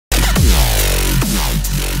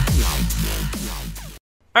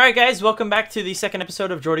Alright guys, welcome back to the second episode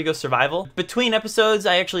of Jordy Goes Survival. Between episodes,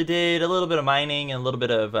 I actually did a little bit of mining and a little bit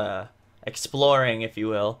of exploring, if you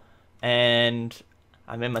will. And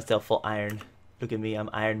I made myself full iron. Look at me, I'm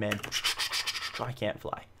Iron Man. I can't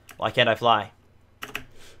fly. Why can't I fly?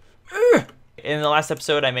 In the last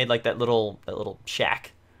episode, I made like that little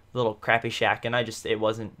shack, little crappy shack, and it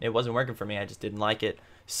wasn't working for me. I just didn't like it.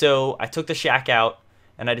 So I took the shack out,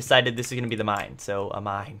 and I decided this is gonna be the mine. So a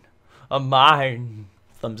mine.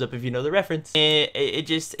 Thumbs up if you know the reference. It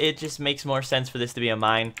just makes more sense for this to be a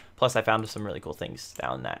mine. Plus, I found some really cool things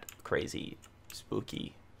down that crazy,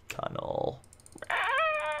 spooky tunnel.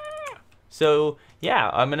 So yeah,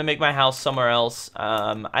 I'm gonna make my house somewhere else.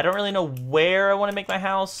 I don't really know where I want to make my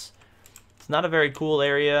house. It's not a very cool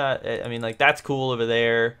area. I mean, like that's cool over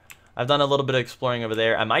there. I've done a little bit of exploring over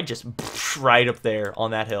there. I might just right up there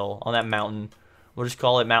on that hill, on that mountain. We'll just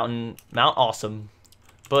call it Mount Awesome.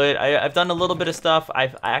 But I've done a little bit of stuff. I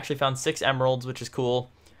actually found 6 emeralds, which is cool.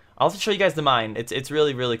 I'll have to show you guys the mine. It's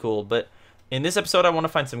really, really cool. But in this episode, I want to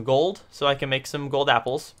find some gold so I can make some gold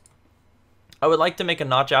apples. I would like to make a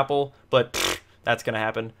notch apple, but that's going to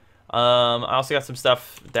happen. I also got some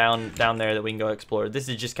stuff down there that we can go explore. This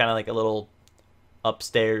is just kind of like a little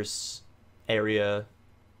upstairs area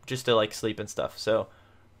just to like sleep and stuff. So,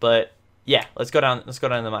 but yeah, let's go down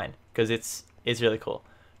the mine because it's really cool.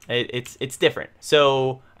 It's different.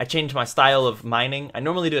 So I changed my style of mining. I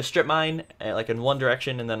normally do a strip mine like in one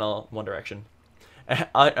direction and then one direction.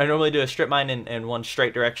 I normally do a strip mine in one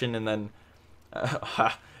straight direction and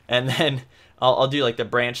then I'll do like the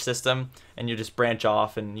branch system, and you just branch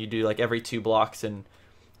off and you do like every 2 blocks, and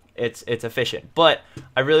it's efficient. But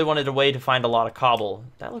I really wanted a way to find a lot of cobble.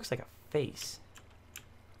 That looks like a face.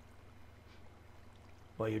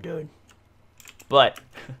 What are you doing? But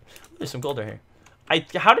there's some gold right here.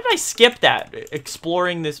 How did I skip that?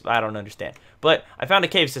 Exploring this, I don't understand. But I found a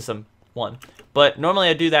cave system, But normally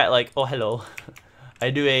I do that like, oh hello. I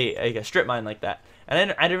do a strip mine like that,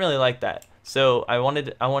 and I didn't really like that. So I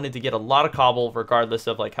wanted to get a lot of cobble regardless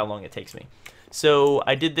of like how long it takes me. So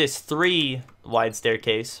I did this 3 wide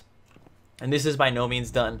staircase, and this is by no means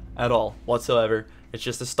done at all whatsoever. It's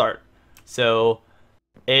just a start. So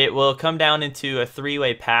it will come down into a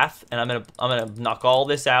 3-way path, and I'm gonna knock all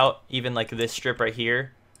this out, even like this strip right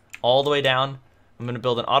here, all the way down. I'm gonna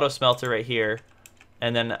build an auto smelter right here,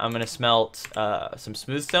 and then I'm gonna smelt some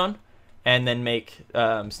smooth stone, and then make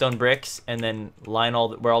stone bricks, and then line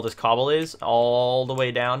where all this cobble is all the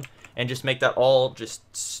way down, and just make that all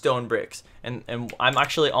just stone bricks. And I'm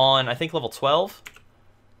actually on, I think, level 12.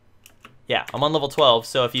 Yeah, I'm on level 12.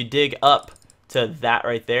 So if you dig up to that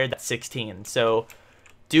right there, that's 16. So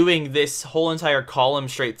doing this whole entire column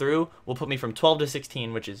straight through will put me from 12 to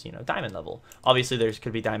 16, which is, you know, diamond level. Obviously, there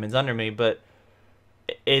could be diamonds under me, but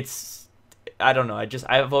I don't know.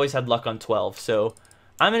 I've always had luck on 12, so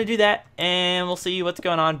I'm going to do that, and we'll see what's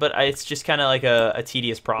going on. But it's just kind of like a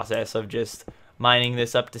tedious process of just mining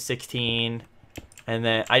this up to 16, and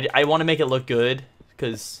then I want to make it look good,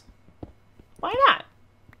 because why not?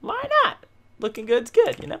 Why not? Looking good's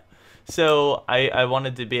good, you know? So I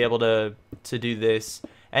wanted to be able to do this.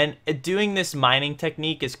 And doing this mining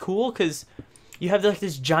technique is cool because you have like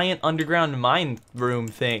this giant underground mine room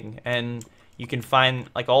thing, and you can find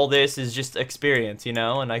like all this is just experience, you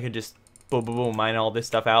know. And I could just boom, boom, boom, mine all this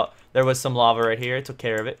stuff out. There was some lava right here. Took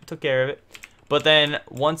care of it. But then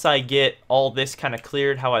once I get all this kind of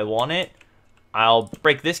cleared how I want it, I'll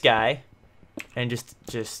break this guy and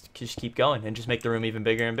just keep going and just make the room even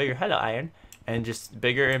bigger and bigger. Hello, iron. And just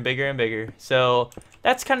bigger and bigger and bigger. So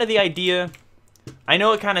that's kind of the idea. I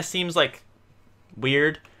know it kind of seems like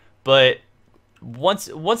weird, but once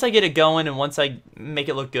I get it going and once I make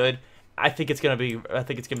it look good, I think it's gonna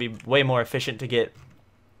be way more efficient to get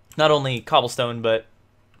not only cobblestone but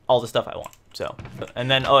all the stuff I want. So, and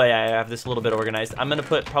then oh yeah, I have this a little bit organized. I'm gonna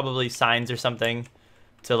put probably signs or something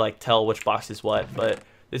to like tell which box is what. But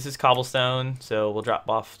this is cobblestone, so we'll drop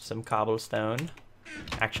off some cobblestone.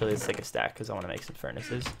 Actually, let's take a stack because I want to make some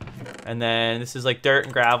furnaces. And then this is like dirt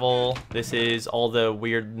and gravel. This is all the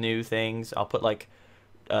weird new things. I'll put like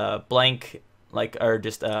blank, like, or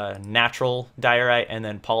just natural diorite, and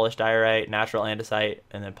then polished diorite, natural andesite,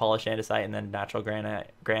 and then polished andesite, and then natural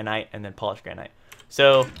granite, and then polished granite.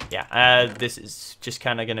 So yeah, this is just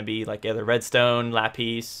kind of gonna be like either redstone,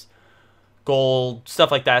 lapis, gold, stuff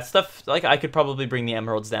like that. Stuff like I could probably bring the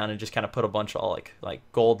emeralds down and just kind of put a bunch of all like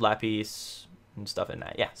gold, lapis, and stuff in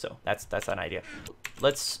that. Yeah, so that's an idea.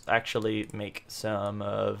 Let's actually make some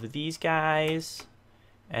of these guys,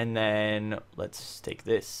 and then let's take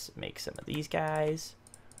this, make some of these guys,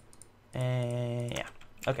 and yeah,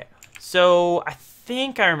 okay. So I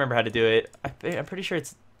think I remember how to do it. I'm pretty sure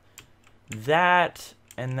it's that,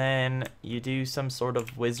 and then you do some sort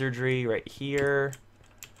of wizardry right here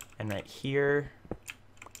and right here,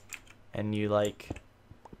 and you like,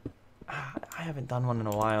 I haven't done one in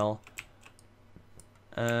a while.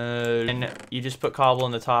 And you just put cobble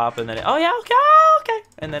in the top, and then oh yeah, okay,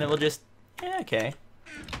 and then it will just, yeah, okay.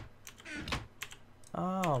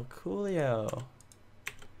 Oh, coolio.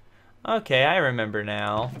 Okay, I remember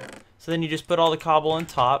now. So then you just put all the cobble on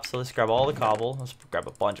top. So let's grab all the cobble. Let's grab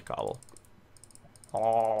a bunch of cobble.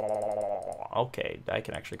 Oh, okay, I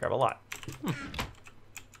can actually grab a lot.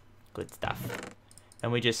 Good stuff.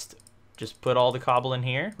 And we just put all the cobble in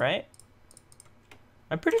here, right?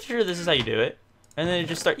 I'm pretty sure this is how you do it. And then you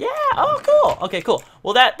just start, yeah, oh, cool. Okay, cool.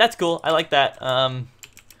 Well, that's cool. I like that.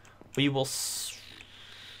 We will, should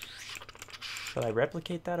I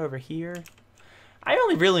replicate that over here? I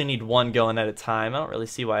only really need one going at a time. I don't really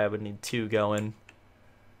see why I would need two going.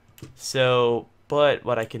 So, but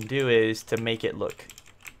what I can do is to make it look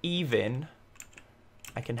even,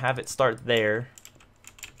 I can have it start there.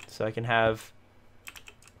 So I can have,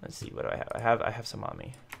 let's see, what do I have? I have some on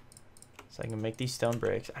me. So I can make these stone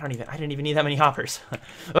bricks. I didn't even need that many hoppers.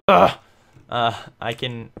 I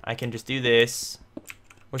can just do this.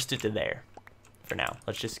 We'll just do it to there for now.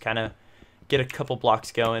 Let's just kind of get a couple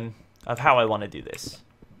blocks going of how I want to do this.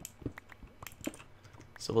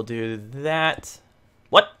 So we'll do that.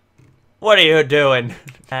 What are you doing?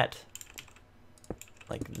 That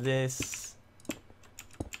like this,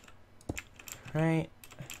 right?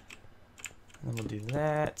 And then we'll do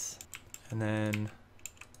that, and then.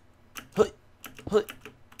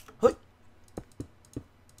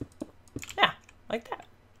 Yeah, like that.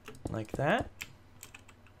 Like that.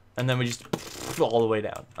 And then we just all the way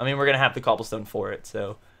down. I mean, we're going to have the cobblestone for it,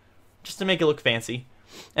 so just to make it look fancy.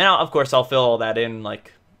 And of course, I'll fill all that in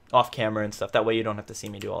like off camera and stuff. That way you don't have to see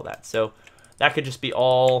me do all that. So that could just be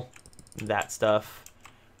all that stuff.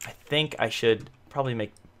 I think I should probably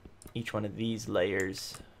make each one of these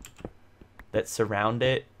layers that surround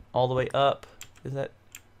it all the way up. Would that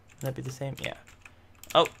be the same? Yeah.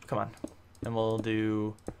 Oh, come on. And we'll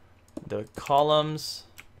do the columns.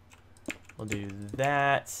 We'll do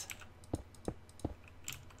that.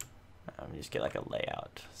 Let me just get like a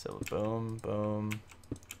layout. So boom, boom,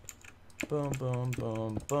 boom, boom,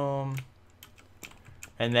 boom, boom.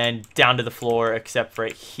 And then down to the floor, except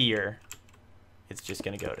right here. It's just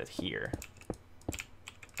going to go to here.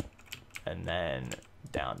 And then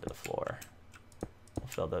down to the floor. We'll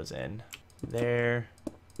fill those in. There.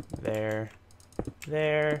 There,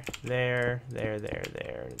 there, there, there, there,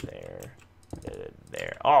 there, there,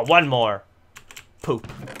 there. Oh, one more.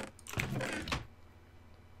 Poop.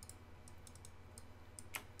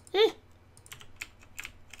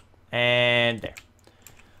 And there.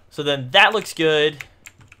 So then that looks good.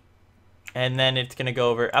 And then it's going to go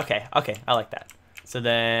over. Okay, I like that. So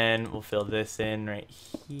then we'll fill this in right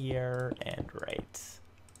here and right.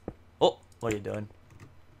 Oh, what are you doing?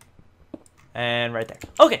 And right there.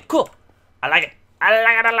 Okay, cool. I like it. I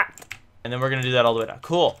like it a lot. And then we're going to do that all the way down.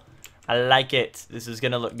 Cool. I like it. This is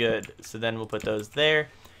going to look good. So then we'll put those there.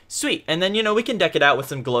 Sweet. And then, you know, we can deck it out with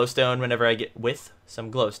some glowstone whenever I get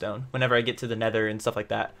to the nether and stuff like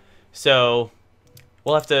that. So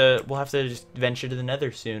we'll have to just venture to the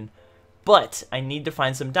nether soon. But I need to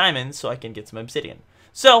find some diamonds so I can get some obsidian.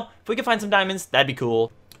 So if we can find some diamonds, that'd be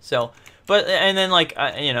cool. So, and then like,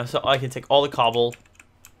 you know, so I can take all the cobble.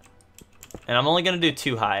 And I'm only going to do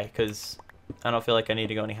 2 high because I don't feel like I need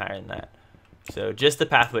to go any higher than that. So just the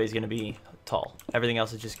pathway is going to be tall. Everything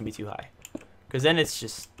else is just going to be too high. Because then it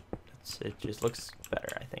just looks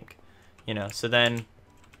better, I think. You know, so then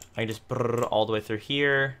I can just brrr all the way through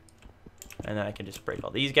here. And then I can just break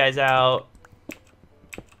all these guys out.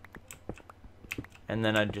 And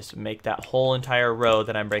then I just make that whole entire row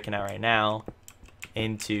that I'm breaking out right now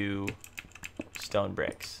into stone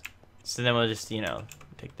bricks. So then we'll just, you know,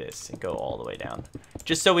 take this and go all the way down.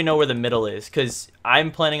 Just so we know where the middle is. Because I'm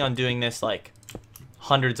planning on doing this like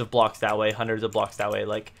hundreds of blocks that way, hundreds of blocks that way.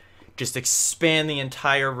 Like just expand the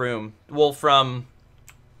entire room. Well, from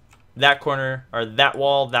that corner, or that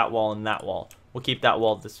wall, and that wall. We'll keep that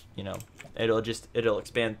wall this, you know, it'll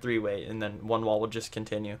expand 3-way, and then one wall will just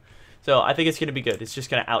continue. So I think it's gonna be good. It's just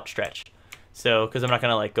gonna outstretch. So, because I'm not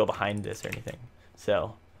gonna like go behind this or anything.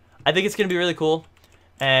 So I think it's gonna be really cool.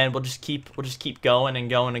 And we'll just keep going and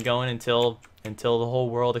going and going until the whole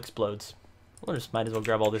world explodes. We'll just might as well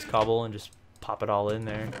grab all this cobble and just pop it all in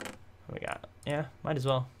there. What we got? Yeah, might as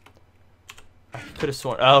well. I could have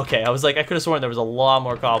sworn. Oh, okay, I was like, I could have sworn there was a lot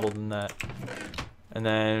more cobble than that. And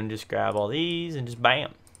then just grab all these and just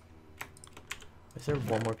bam. Is there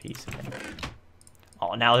one more piece? Okay.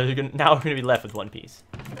 Oh, now we're gonna be left with one piece.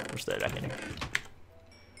 Push that back in here.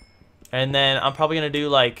 And then I'm probably gonna do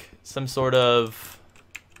like some sort of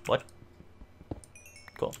what?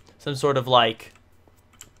 Cool. Some sort of like.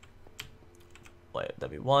 Wait,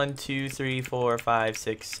 that'd be 1, 2, 3, 4, 5,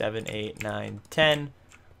 6, 7, 8, 9, 10.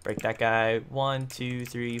 Break that guy. 1, 2,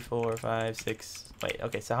 3, 4, 5, 6. Wait,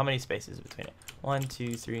 okay, so how many spaces between it? 1,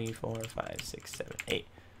 2, 3, 4, 5, 6, 7, 8.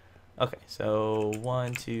 Okay, so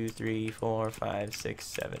 1, 2, 3, 4, 5, 6,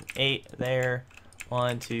 7, 8 there.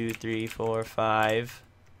 1, 2, 3, 4, 5,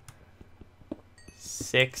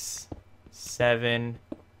 6, 7,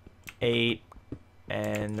 8,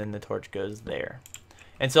 and then the torch goes there.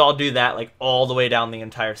 And so I'll do that like all the way down the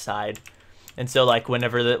entire side. And so like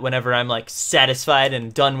whenever I'm like satisfied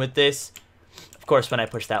and done with this, of course when I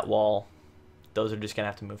push that wall, those are just gonna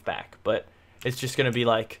have to move back. But it's just gonna be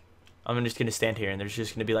like, I'm just gonna stand here and there's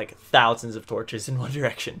just gonna be like thousands of torches in one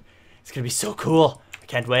direction. It's gonna be so cool. I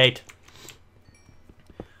can't wait.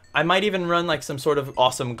 I might even run like some sort of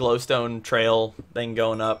awesome glowstone trail thing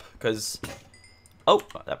going up because, oh,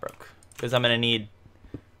 that broke. Because I'm gonna need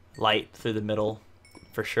light through the middle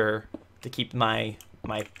for sure to keep my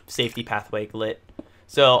safety pathway lit.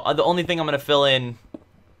 So the only thing I'm gonna fill in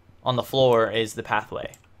on the floor is the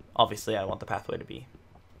pathway. Obviously, I want the pathway to be,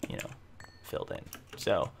 you know, filled in.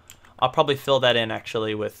 So I'll probably fill that in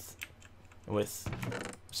actually with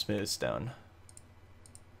smooth stone,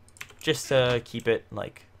 just to keep it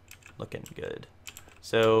like looking good.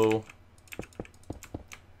 So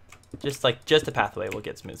just the pathway will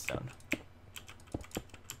get smooth stone.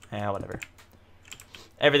 Whatever.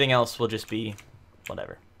 Everything else will just be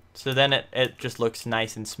whatever. So then it just looks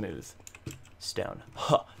nice and smooth stone.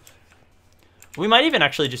 Huh. We might even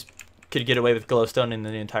actually just could get away with glowstone in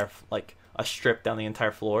the entire, like a strip down the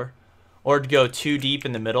entire floor, or to go too deep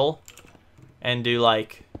in the middle and do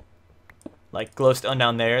like glowstone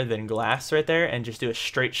down there, then glass right there, and just do a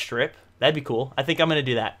straight strip. That'd be cool. I think I'm gonna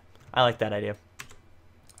do that. I like that idea.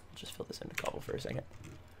 Just fill this into cobble for a second.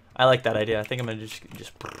 I like that idea. I think I'm gonna just.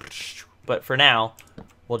 But for now,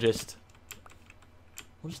 we'll just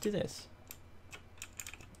do this.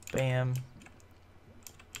 Bam.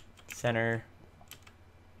 Center,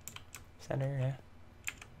 yeah.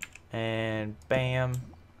 And bam.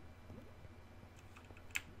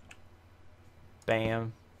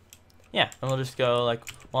 Bam. Yeah, and we'll just go like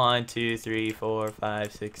 1, 2, 3, 4,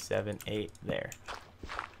 5, 6, 7, 8 there.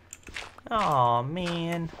 Oh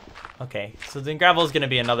man. Okay, so then gravel is gonna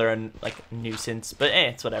be another like nuisance, but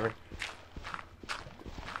it's whatever.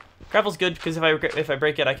 Gravel's good because if I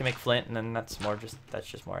break it, I can make flint, and then that's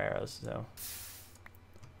just more arrows. So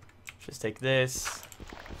just take this,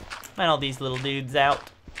 mine all these little dudes out.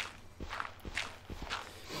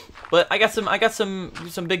 But I got some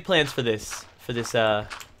big plans for this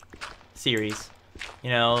series. You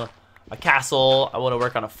know, a castle. I want to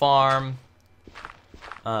work on a farm.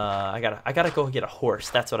 I gotta go get a horse.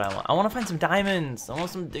 That's what I want. I want to find some diamonds. I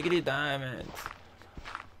want some diggity diamonds.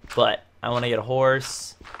 But I want to get a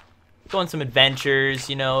horse. Go on some adventures.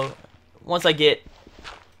 You know, once I get.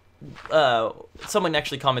 Someone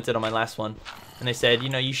actually commented on my last one, and they said, you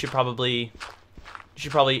know, you should probably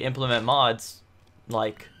implement mods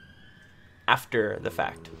like after the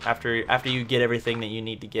fact, after you get everything that you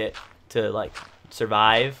need to get to like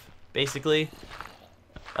survive, basically.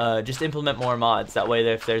 Just implement more mods. That way,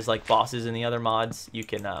 if there's like bosses in the other mods, you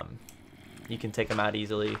can take them out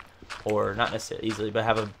easily, or not necessarily easily, but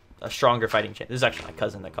have a stronger fighting chance. This is actually my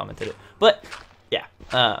cousin that commented it, but yeah.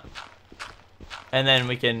 And then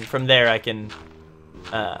we can, from there, I can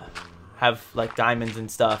have like diamonds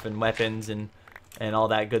and stuff and weapons and all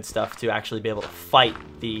that good stuff to actually be able to fight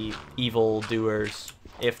the evil doers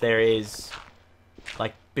if there is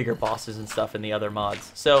like bigger bosses and stuff in the other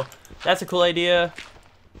mods. So that's a cool idea.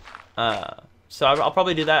 So I'll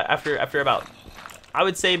probably do that after about, I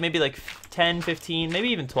would say maybe like 10, 15, maybe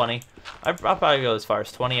even 20. I'll probably go as far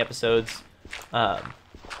as 20 episodes.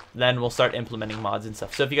 Then we'll start implementing mods and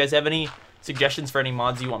stuff. So if you guys have any suggestions for any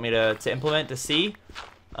mods you want me to implement, to see,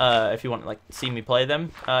 if you want to like see me play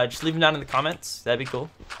them, just leave them down in the comments. That'd be cool,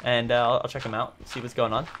 and I'll check them out, see what's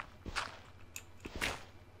going on.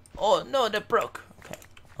 Oh no, that broke. Okay,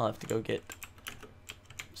 I'll have to go get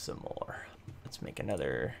some more. Let's make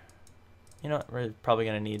another. You know what? We're probably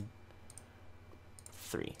gonna need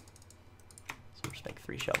 3. So we'll just make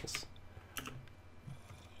 3 shovels.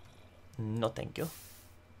 No, thank you.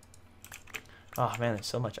 Oh man, there's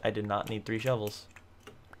so much. I did not need 3 shovels.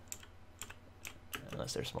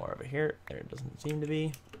 Unless there's more over here. There doesn't seem to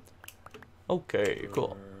be. Okay,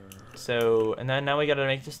 cool. So, and then now we gotta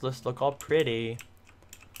make this list look all pretty.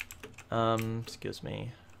 Excuse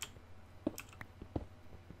me.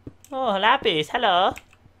 Oh, Lapis, hello.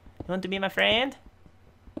 want to be my friend?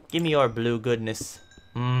 Give me your blue goodness.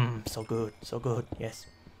 Mmm, so good, so good. Yes.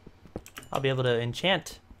 I'll be able to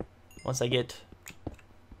enchant once I get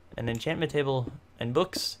an enchantment table and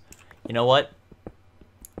books. You know what?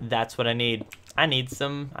 That's what I need. I need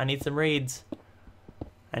some reeds.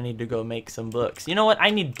 I need to go make some books. You know what? I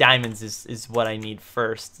need diamonds is what I need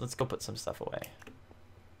first. Let's go put some stuff away.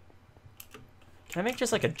 Can I make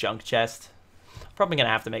just like a junk chest? Probably gonna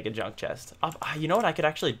have to make a junk chest. You know what? I could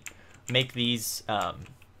actually make these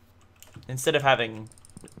instead of having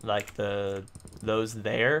like those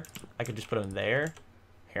there. I could just put them there.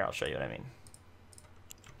 Here, I'll show you what I mean.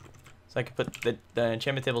 So I could put the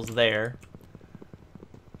enchantment tables there.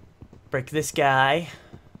 Break this guy.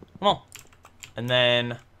 Come on. And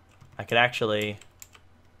then I could actually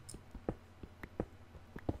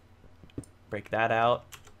break that out.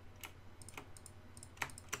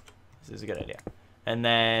 This is a good idea. And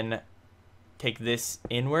then take this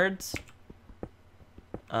inwards.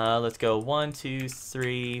 Let's go 1, 2,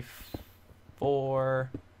 3, 4,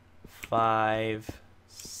 5,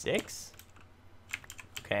 6.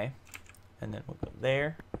 Okay. And then we'll go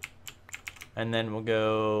there. And then we'll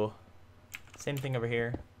go same thing over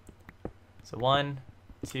here. So 1,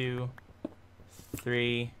 2,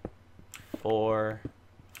 3, 4,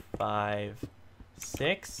 5,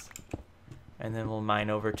 6. And then we'll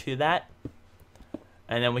mine over to that.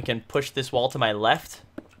 And then we can push this wall to my left.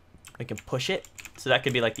 We can push it. So that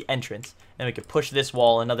could be like the entrance. And we could push this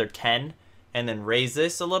wall another 10. And then raise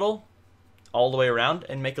this a little. All the way around.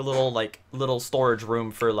 And make a little little storage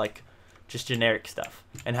room for like just generic stuff.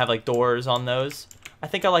 And have like doors on those. I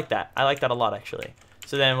think I like that. I like that a lot actually.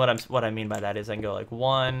 So then what I mean by that is I can go like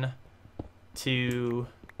 1, 2,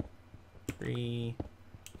 3,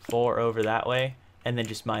 4 over that way. And then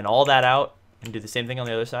just mine all that out. And do the same thing on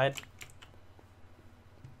the other side.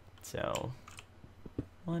 So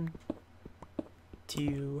 1,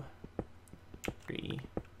 2, 3,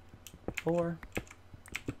 4.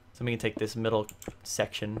 So we can take this middle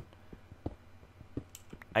section.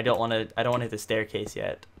 I don't want to hit the staircase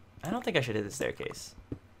yet. I don't think I should hit the staircase.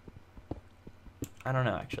 I don't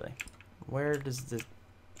know actually. Where does this?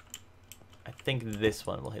 I think this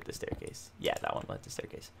one will hit the staircase. Yeah, that one will hit the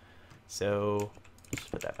staircase. So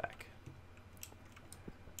just put that back.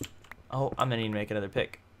 Oh, I'm gonna need to make another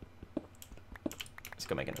pick. Let's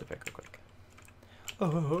go make another pick real quick.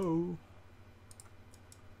 Oh, ho, ho.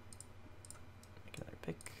 Make another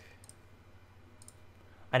pick.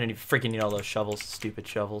 I don't even freaking need all those shovels, stupid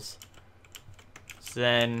shovels. So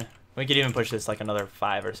then we could even push this like another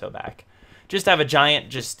 5 or so back. Just have a giant,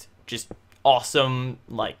 just awesome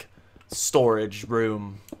like storage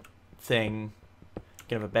room thing.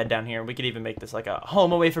 Can have a bed down here. We could even make this like a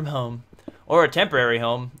home away from home. Or a temporary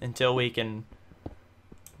home until we can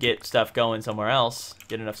get stuff going somewhere else.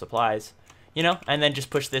 Get enough supplies. You know? And then just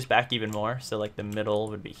push this back even more. So like the middle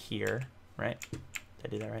would be here. Right? Did I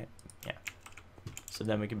do that right? Yeah. So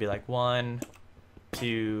then we could be like 1,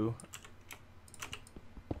 2,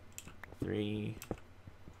 3,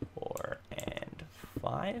 4, and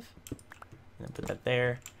 5. And then put that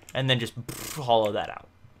there. And then just hollow that out.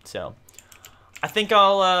 So I think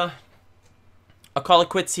I'll call it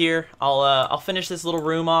quits here. I'll finish this little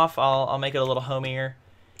room off. I'll make it a little homier,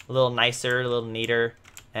 a little nicer, a little neater,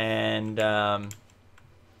 and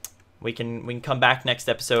we can come back next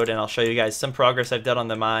episode and I'll show you guys some progress I've done on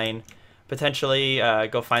the mine. Potentially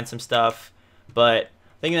go find some stuff, but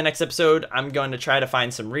I think in the next episode I'm going to try to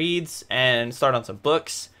find some reeds and start on some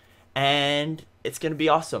books, and it's gonna be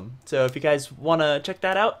awesome. So if you guys want to check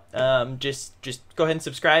that out, just go ahead and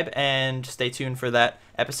subscribe and stay tuned for that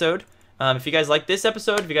episode. If you guys like this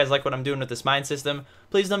episode, if you guys like what I'm doing with this mine system,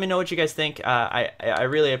 please let me know what you guys think. I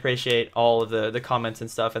really appreciate all of the comments and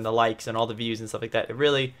stuff and the likes and all the views and stuff like that. It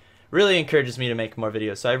really encourages me to make more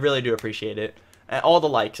videos, so I really do appreciate it. All the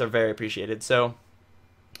likes are very appreciated. So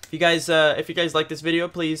if you guys like this video,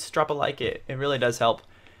 please drop a like. It really does help.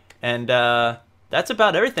 And that's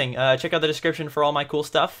about everything. Check out the description for all my cool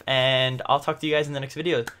stuff, and I'll talk to you guys in the next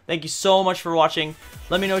video. Thank you so much for watching.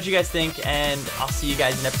 Let me know what you guys think, and I'll see you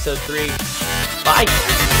guys in episode 3.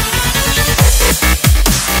 Bye!